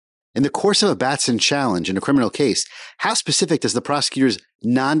In the course of a Batson challenge in a criminal case, how specific does the prosecutor's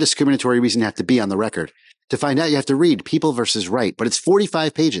non-discriminatory reason have to be on the record? To find out, you have to read People versus Wright, but it's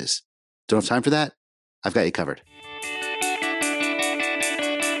 45 pages. Don't have time for that? I've got you covered.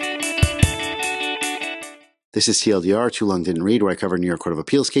 This is TLDR, Too Long Didn't Read, where I cover New York Court of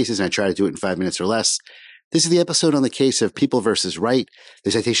Appeals cases, and I try to do it in 5 minutes or less. This is the episode on the case of People versus Wright.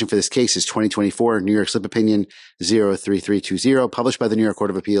 The citation for this case is 2024 New York Slip Opinion 03320, published by the New York Court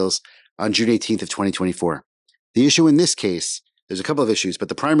of Appeals on June 18th of 2024. The issue in this case, there's a couple of issues, but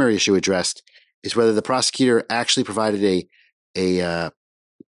the primary issue addressed is whether the prosecutor actually provided a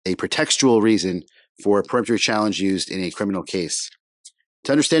pretextual reason for a peremptory challenge used in a criminal case.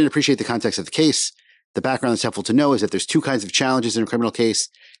 To understand and appreciate the context of the case, the background that's helpful to know is that there's two kinds of challenges in a criminal case.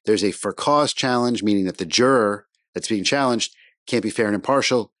 There's a for cause challenge, meaning that the juror that's being challenged can't be fair and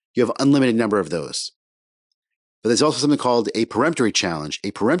impartial. You have an unlimited number of those. But there's also something called a peremptory challenge.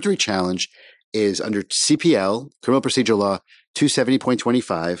 A peremptory challenge is under CPL, Criminal Procedure Law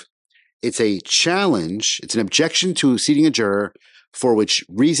 270.25. It's a challenge. It's an objection to seating a juror for which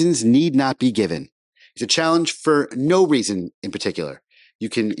reasons need not be given. It's a challenge for no reason in particular. You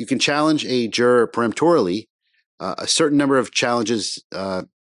can challenge a juror peremptorily. A certain number of challenges,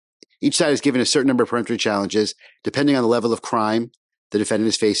 each side is given a certain number of peremptory challenges, depending on the level of crime the defendant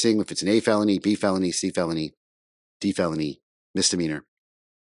is facing, if it's an A felony, B felony, C felony, D felony, misdemeanor.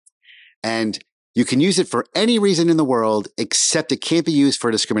 And you can use it for any reason in the world, except it can't be used for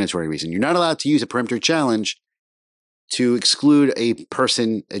a discriminatory reason. You're not allowed to use a peremptory challenge to exclude a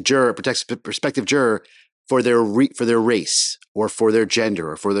person, a juror, a prospective juror, for their race or for their gender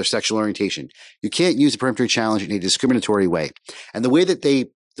or for their sexual orientation. You can't use a peremptory challenge in a discriminatory way. And the way that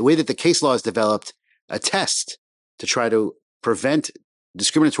the case law has developed a test to try to prevent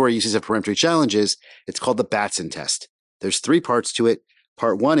discriminatory uses of peremptory challenges, it's called the Batson test. There's 3 parts to it.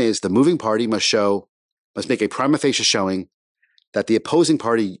 Part 1 is the moving party must make a prima facie showing that the opposing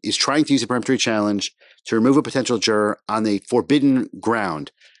party is trying to use a peremptory challenge to remove a potential juror on a forbidden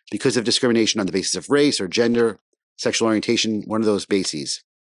ground because of discrimination on the basis of race or gender, sexual orientation, one of those bases.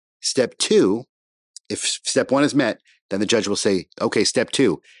 Step 2, if step 1 is met, then the judge will say, okay, step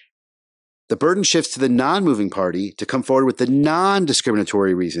 2. The burden shifts to the non-moving party to come forward with the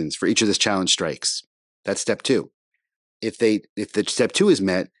non-discriminatory reasons for each of the challenge strikes. That's step 2. If the step 2 is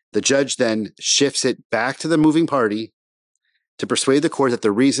met, the judge then shifts it back to the moving party to persuade the court that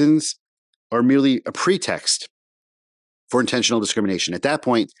the reasons are merely a pretext for intentional discrimination. At that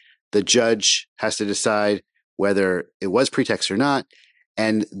point, the judge has to decide whether it was pretext or not.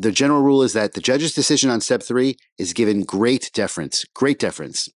 And the general rule is that the judge's decision on step 3 is given great deference.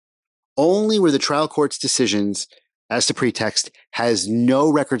 Only where the trial court's decisions as to pretext has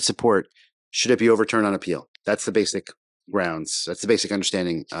no record support should it be overturned on appeal. That's the basic grounds. That's the basic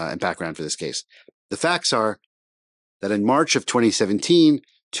understanding and background for this case. The facts are that in March of 2017,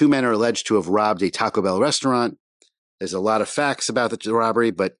 2 men are alleged to have robbed a Taco Bell restaurant. There's a lot of facts about the robbery,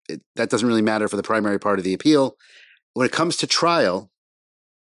 but that doesn't really matter for the primary part of the appeal. When it comes to trial,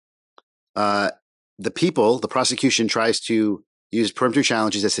 the prosecution tries to use peremptory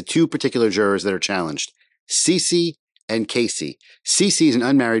challenges as to 2 particular jurors that are challenged, CC and KC. CC is an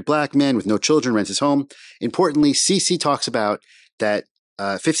unmarried black man with no children, rents his home. Importantly, CC talks about that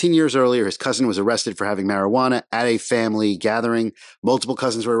 15 years earlier, his cousin was arrested for having marijuana at a family gathering. Multiple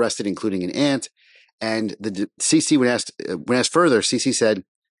cousins were arrested, including an aunt. And the CC, when asked further, CC said,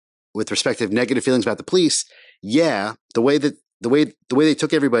 with respective negative feelings about the police, yeah, the way they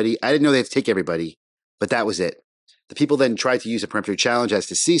took everybody, I didn't know they had to take everybody, but that was it. The people then tried to use a peremptory challenge as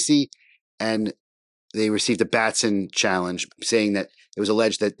to CC, and they received a Batson challenge, saying that it was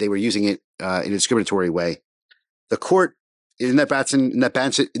alleged that they were using it in a discriminatory way. The court, in the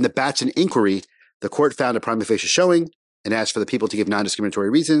Batson inquiry, the court found a prima facie showing and asked for the people to give non-discriminatory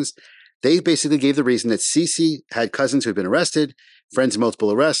reasons. They basically gave the reason that CC had cousins who had been arrested, friends of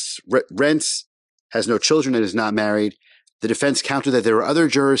multiple arrests, rents, has no children, and is not married. The defense countered that there were other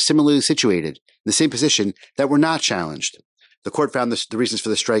jurors similarly situated in the same position that were not challenged. The court found the reasons for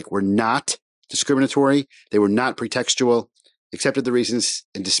the strike were not discriminatory. They were not pretextual, accepted the reasons,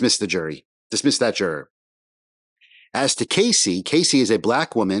 and dismissed that juror. As to Casey is a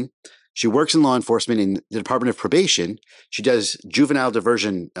black woman. She works in law enforcement in the Department of Probation. She does juvenile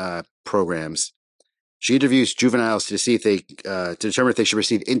diversion programs. She interviews juveniles to see if to determine if they should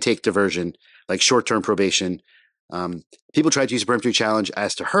receive intake diversion, like short-term probation. People tried to use a peremptory challenge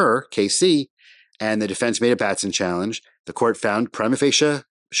as to her, KC, and the defense made a Batson challenge. The court found prima facie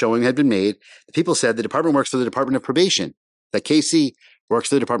showing had been made. The people said the department works for the Department of Probation, that KC works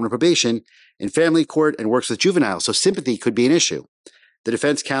for the Department of Probation in family court and works with juveniles, so sympathy could be an issue. The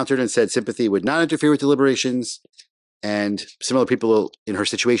defense countered and said sympathy would not interfere with deliberations, and similar people in her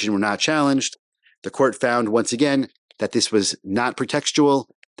situation were not challenged. The court found once again that this was not pretextual.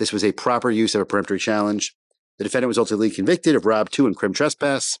 This was a proper use of a peremptory challenge. The defendant was ultimately convicted of rob 2 and crim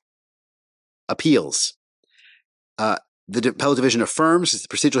trespass. Appeals. The appellate division affirms, the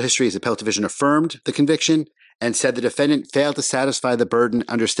procedural history is the appellate division affirmed the conviction and said the defendant failed to satisfy the burden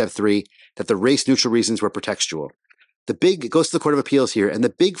under step 3 that the race-neutral reasons were pretextual. It goes to the Court of Appeals here, and the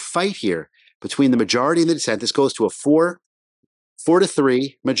big fight here between the majority and the dissent, this goes to a 4-3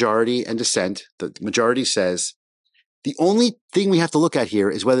 majority and dissent. The majority says, the only thing we have to look at here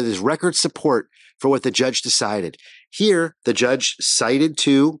is whether there's record support for what the judge decided. Here, the judge cited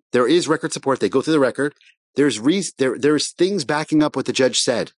to, there is record support. They go through the record. There's things backing up what the judge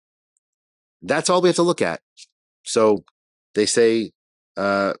said. That's all we have to look at. So they say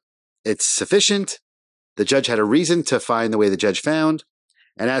it's sufficient. The judge had a reason to find the way the judge found.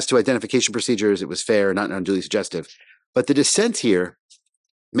 And as to identification procedures, it was fair, not unduly suggestive. But the dissent here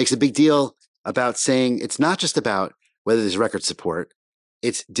makes a big deal about saying it's not just about whether there's record support.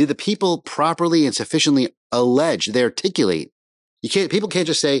 It's, did the people properly and sufficiently allege, they articulate? People can't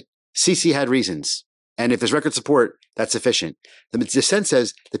just say, CC had reasons. And if there's record support, that's sufficient. The dissent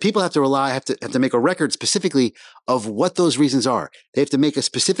says the people have to make a record specifically of what those reasons are. They have to make a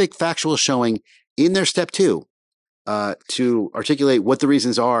specific factual showing in their step 2 to articulate what the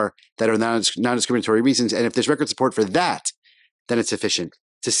reasons are that are non-discriminatory reasons. And if there's record support for that, then it's sufficient.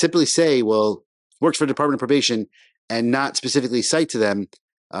 To simply say, well, works for the Department of Probation and not specifically cite to them,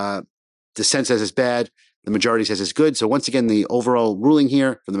 dissent says it's bad, the majority says it's good. So once again, the overall ruling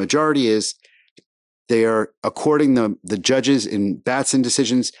here from the majority is they are according the judges in Batson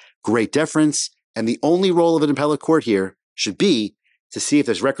decisions great deference, and the only role of an appellate court here should be to see if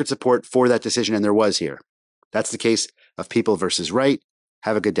there's record support for that decision, and there was here. That's the case of People versus Wright.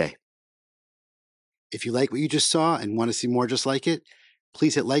 Have a good day. If you like what you just saw and want to see more just like it,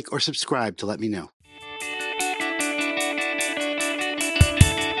 please hit like or subscribe to let me know.